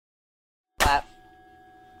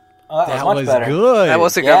Oh, That much was better. good. That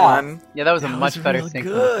was a good Yeah. one. Yeah, that was a That much was better real sync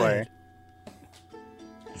than good. before.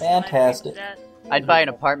 Fantastic. I'd buy an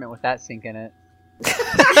apartment with that sync in it.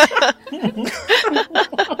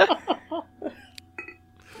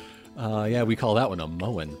 Yeah, we call that one a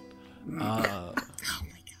Moen.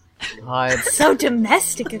 God. So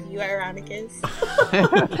domestic of you, Ironicus.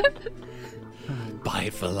 Buy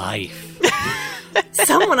it for life.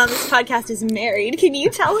 Someone on this podcast is married. Can you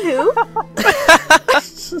tell who?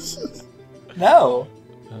 No.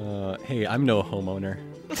 Hey, I'm no homeowner.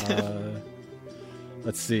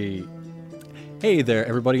 Let's see. Hey there,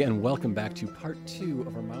 everybody, and welcome back to part 2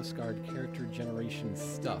 of our Mouse Guard character generation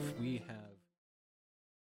stuff. We have...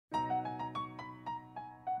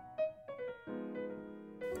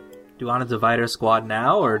 Do you want to divide our squad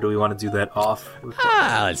now, or do we want to do that off?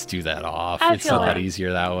 let's do that off. I It's feel a lot like-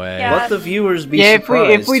 easier that way. Yeah. Let the viewers be Yeah, if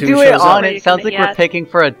surprised. we who do it shows on, up. it sounds like Yeah. we're picking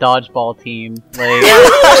for a dodgeball team. Like,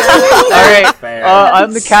 Alright, fair.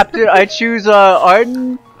 I'm the captain. I choose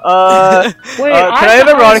Arden. Wait, Can I have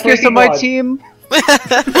Ironicus on my God. team?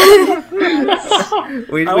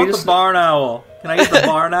 We I want just the barn owl. Can I get the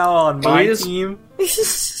barn owl on my We just- team?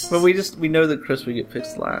 but we know that Chris would get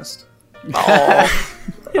picked last.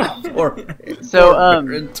 Or So,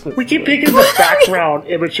 We keep picking the background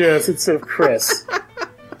images instead of Chris.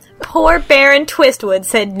 Poor Baron Twistwood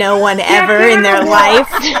said no one ever in their life.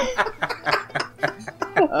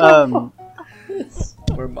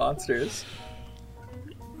 We're monsters.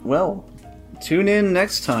 well, tune in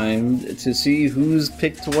next time to see who's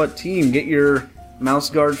picked what team. Get your Mouse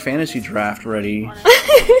Guard fantasy draft ready.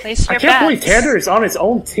 Place I your can't believe bets. Tanner is on his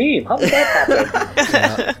own team. How did that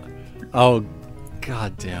happen? Oh,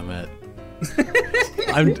 god damn it.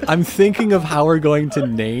 I'm thinking of how we're going to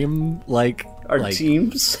name, like... Our like,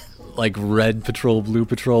 teams. like Red Patrol, Blue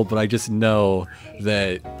Patrol, but I just know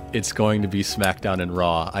that it's going to be SmackDown and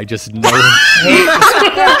Raw. I just know.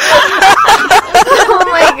 Oh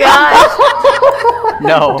my god.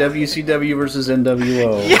 no. WCW versus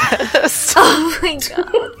NWO. Yes. Oh my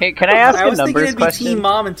god. Hey, can I ask I a was thinking numbers it'd be question? Team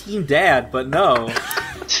Mom and Team Dad, but no.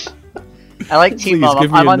 I like Team Please, Mom.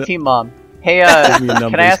 give me I'm a on nu- Team Mom. Hey, me a can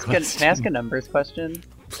numbers I ask question. a numbers question?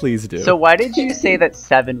 Please do. So why did you say that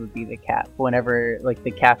 7 would be the cap whenever like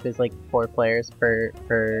the cap is like 4 players per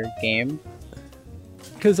game?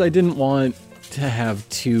 Because I didn't want to have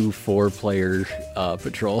 2 4-player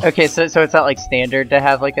patrol. Okay, so it's not like standard to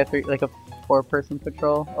have like a 4-person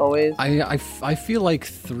patrol always. I feel like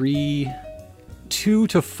 2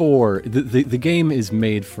 to 4. The game is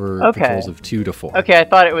made for Okay. patrols of 2 to 4. Okay, I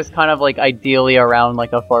thought it was kind of like ideally around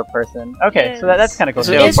like a 4-person. Okay, so that's kind of cool. Is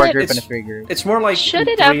So you have a it- 4 group it's- and a 3 group. It's more like Should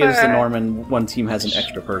 3 it is the ever- norm and one team has an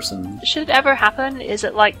extra person. Should it ever happen? Is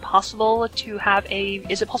it like possible to have a?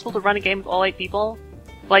 Is it possible to run a game with all 8 people,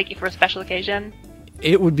 like for a special occasion?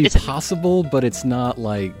 It would be Is it- possible, but it's not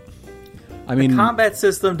like. I The mean, combat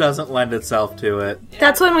system doesn't lend itself to it.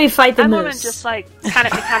 That's when we fight the I want to moose. just like kind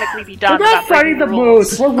of mechanically be We're done. not without fighting breaking the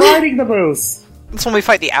rules. moose. We're riding the moose. That's when we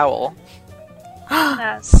fight the owl.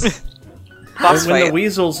 Yes. When Boss the fight.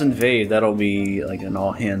 weasels invade, that'll be like an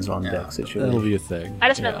all hands on deck situation. that'll be a thing. I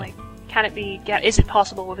just Yeah. meant like, can it be? Is it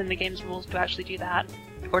possible within the game's rules to actually do that,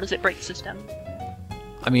 or does it break the system?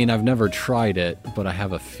 I mean, I've never tried it, but I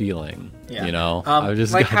have a feeling. Yeah. You know, I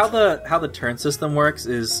just like got- how the turn system works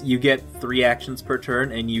is you get 3 actions per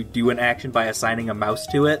turn, and you do an action by assigning a mouse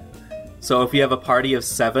to it. So if you have a party of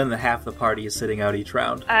 7, then half the party is sitting out each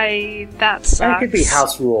round. That sucks. That could be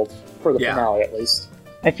house ruled for the Yeah. finale, at least.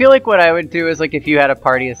 I feel like what I would do is like if you had a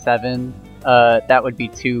party of 7, that would be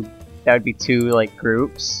 2 like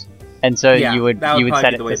groups. And so Yeah, you would that would set probably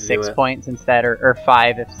be it the way to to do 6 it. points instead, or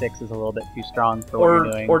 5 if 6 is a little bit too strong for what you're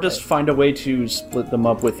doing. Or just find a way to split them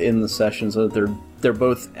up within the session so that they're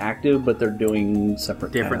both active, but they're doing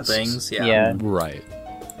separate Different tasks. things, yeah. Yeah. Right.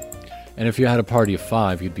 And if you had a party of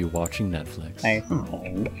 5, you'd be watching Netflix. Nice.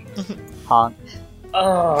 Oh. Honk.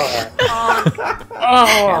 Oh.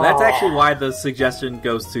 Yeah, that's actually why the suggestion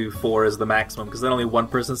goes to 4 as the maximum, because then only one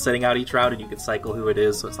person's sitting out each round, and you can cycle who it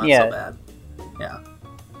is, so it's not Yeah. so bad. Yeah.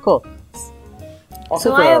 Cool. Also,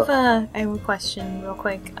 So I have a question real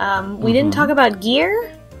quick. We didn't talk about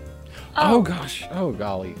gear? Oh gosh. Oh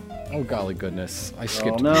golly. Oh golly goodness. I Oh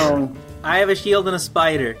skipped. no. I have a shield and a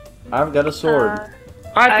spider. I've got a sword.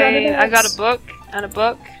 I got a book and a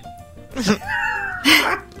book.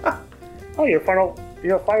 Oh, you're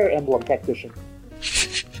a Fire Emblem technician.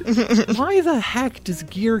 Why the heck does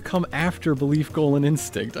gear come after Belief, Goal, and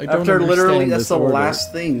Instinct? I don't After understand literally, that's this the order.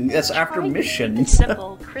 last thing. That's after mission. It's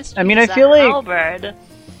simple. Chris I mean, I uses feel a like- halberd.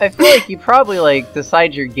 I feel like you probably like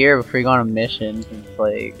decide your gear before you go on a mission. It's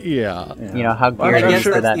like Yeah. you know how Well, geared I are you guess for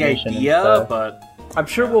that's that the mission. and idea, stuff. but I'm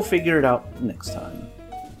sure we'll figure it out next time.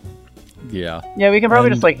 Yeah. Yeah, we can probably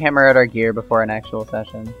And- just like hammer out our gear before an actual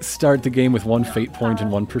session. Start the game with 1 fate point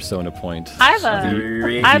and 1 persona point. I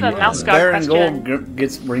have a mouse guard Baron question.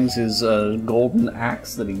 Gold brings his golden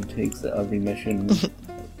axe that he takes at every mission.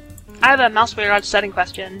 I have a mouse guard setting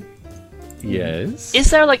question. Yes. Is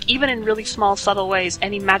there, like, even in really small, subtle ways,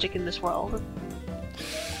 any magic in this world?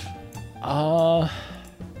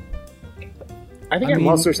 I think I at mean-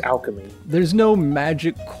 most there's alchemy. There's no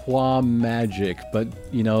magic qua magic, but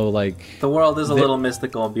like The world is a There- little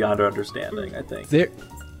mystical and beyond our understanding, I think. there,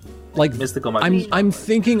 like Mystical might be- I'm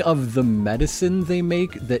thinking of the medicine they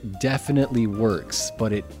make that definitely works,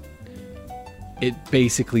 but it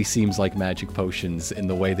basically seems like magic potions in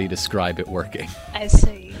the way they describe it working. I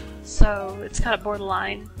see. So, it's kind of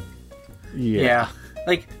borderline. Yeah.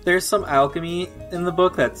 Like, there's some alchemy in the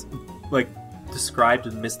book that's, like, described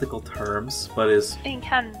in mystical terms, but is I mean,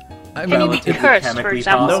 can I you be relatively cursed, for chemically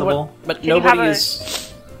example? possible. But Can you nobody have a-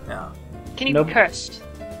 is. Yeah. Can you Nope. be cursed?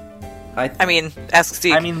 I mean, ask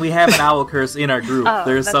Steve. I mean, we have an owl curse in our group. Oh,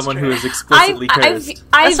 There's that's someone true. who is explicitly I cursed.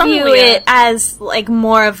 That's something view we, it as like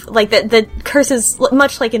more of like the curses,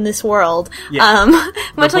 much like in this world, Yeah.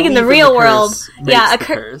 much like in the belief real the world. curse Yeah, makes a the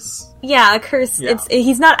curse. Yeah, a curse. Yeah.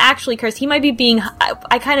 He's not actually cursed. He might be being.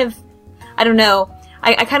 I kind of, I don't know.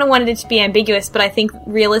 I kind of wanted it to be ambiguous, but I think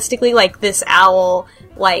realistically, like this owl,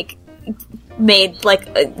 like made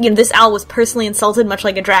like this owl was personally insulted, much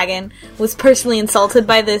like a dragon was personally insulted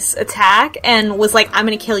by this attack, and was like, "I'm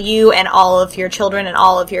going to kill you and all of your children and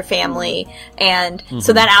all of your family." And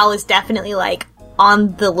so that owl is definitely like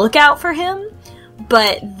on the lookout for him.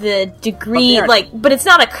 But the degree, but it's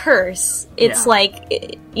not a curse. It's Yeah. like,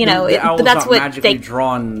 The owl's but that's not what magically they,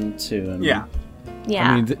 drawn to him. Yeah.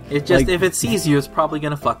 yeah. I mean, It just, like, if it sees you, it's probably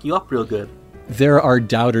gonna fuck you up real good. there are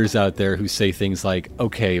doubters out there who say things like,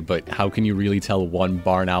 "Okay, but how can you really tell one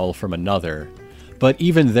barn owl from another?" But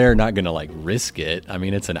even they're not gonna like risk it. I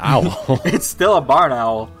mean, it's an owl. It's still a barn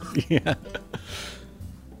owl. Yeah.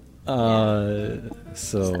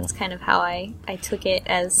 So That's kind of how I took it,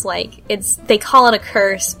 as like they call it a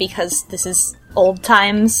curse because this is old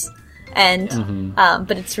times, and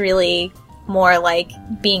but it's really more like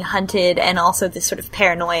being hunted, and also this sort of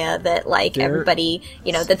paranoia that like everybody,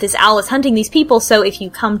 that this owl is hunting these people. So if you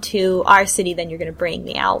come to our city, then you're going to bring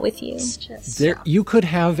the owl with you. It's just you could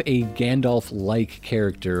have a Gandalf-like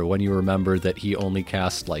character when you remember that he only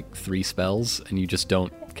casts like 3 spells, and you just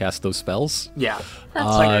don't cast those spells. Yeah.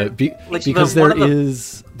 like because one there of the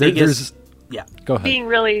is there's biggest- Yeah. go ahead. being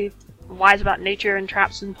really wise about nature and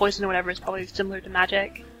traps and poison or whatever is probably similar to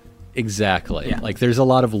magic. Exactly. Yeah. Like there's a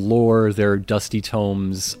lot of lore, there are dusty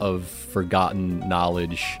tomes of forgotten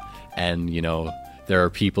knowledge, and there are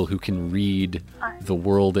people who can read the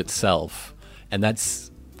world itself, and that's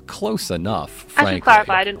close enough, frankly. As we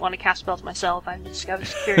clarify, I didn't want to cast spells myself. I was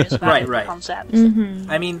curious about Right, the right. concept.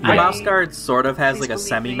 I mean, the I- mouse guard sort of has Please like a believe me.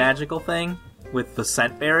 semi-magical thing with the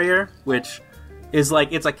scent barrier, which is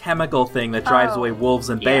like, it's a chemical thing that drives away wolves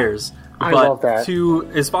and yeah. bears. I But love that.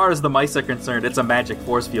 as far as the mice are concerned, it's a magic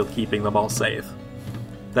force field keeping them all safe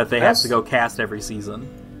that they have That's- to go cast every season.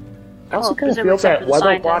 I also Well, kind of presumably feel except that for the weather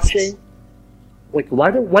scientists. watching, like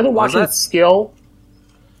weather watching that? skill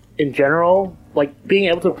in general, like being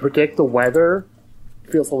able to predict the weather,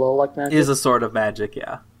 feels a little like magic. Is a sort of magic,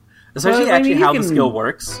 yeah. Especially Well, I mean, actually you how can- the skill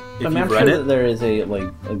works, if I'm you've sure read that it. there is a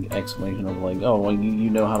an explanation of like, oh, well, you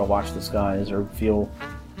know how to watch the skies or feel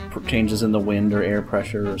changes in the wind or air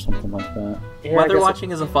pressure or something like that. Yeah, I Weather guess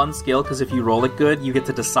watching is a fun skill because if you roll it good, you get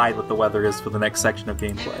to decide what the weather is for the next section of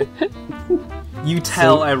gameplay. You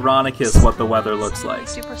tell Ironicus what the weather looks like.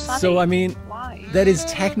 Super sunny. So I mean, Why? that is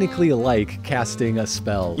technically like casting a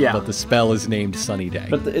spell, Yeah. but the spell is named Sunny Day.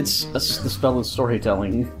 But the spell is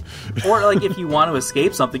storytelling. Or like if you want to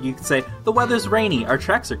escape something, you can say, the weather's rainy, our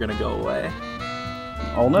tracks are going to go away.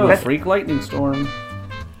 Oh no, What? freak lightning storm.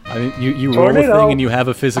 I mean, you roll a Tornado. thing and you have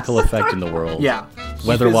a physical effect in the world. Yeah.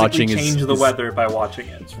 Weather You physically watching is change the weather by watching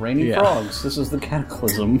it. It's raining Yeah. frogs. This is the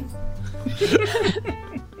cataclysm.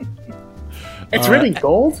 it's really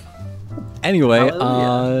gold. Anyway,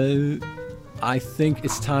 Hallelujah. I think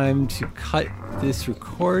it's time to cut this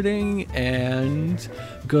recording, and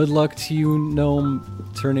good luck to you, Gnome,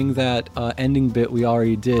 turning that ending bit we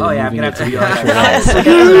already did. Oh yeah, I'm moving going to it have to the reorganize actual-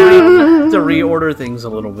 that. To reorder things a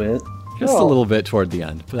little bit. just a little bit toward the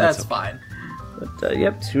end. But that's, That's fine. But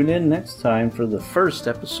yep, tune in next time for the first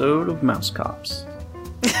episode of Mouse Cops.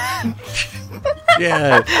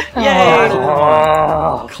 yeah,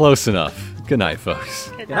 Oh, close enough. Good night, folks.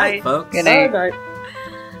 Good Good night, night. folks. Good night. night.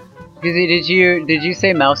 Did you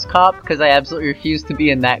say Mouse Cop? Because I absolutely refuse to be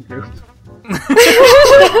in that group.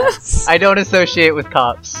 I don't associate with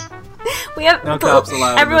cops. We have No cops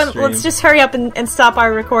allowed in Everyone, this stream. let's just hurry up and stop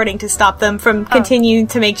our recording to stop them from continuing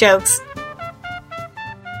to make jokes.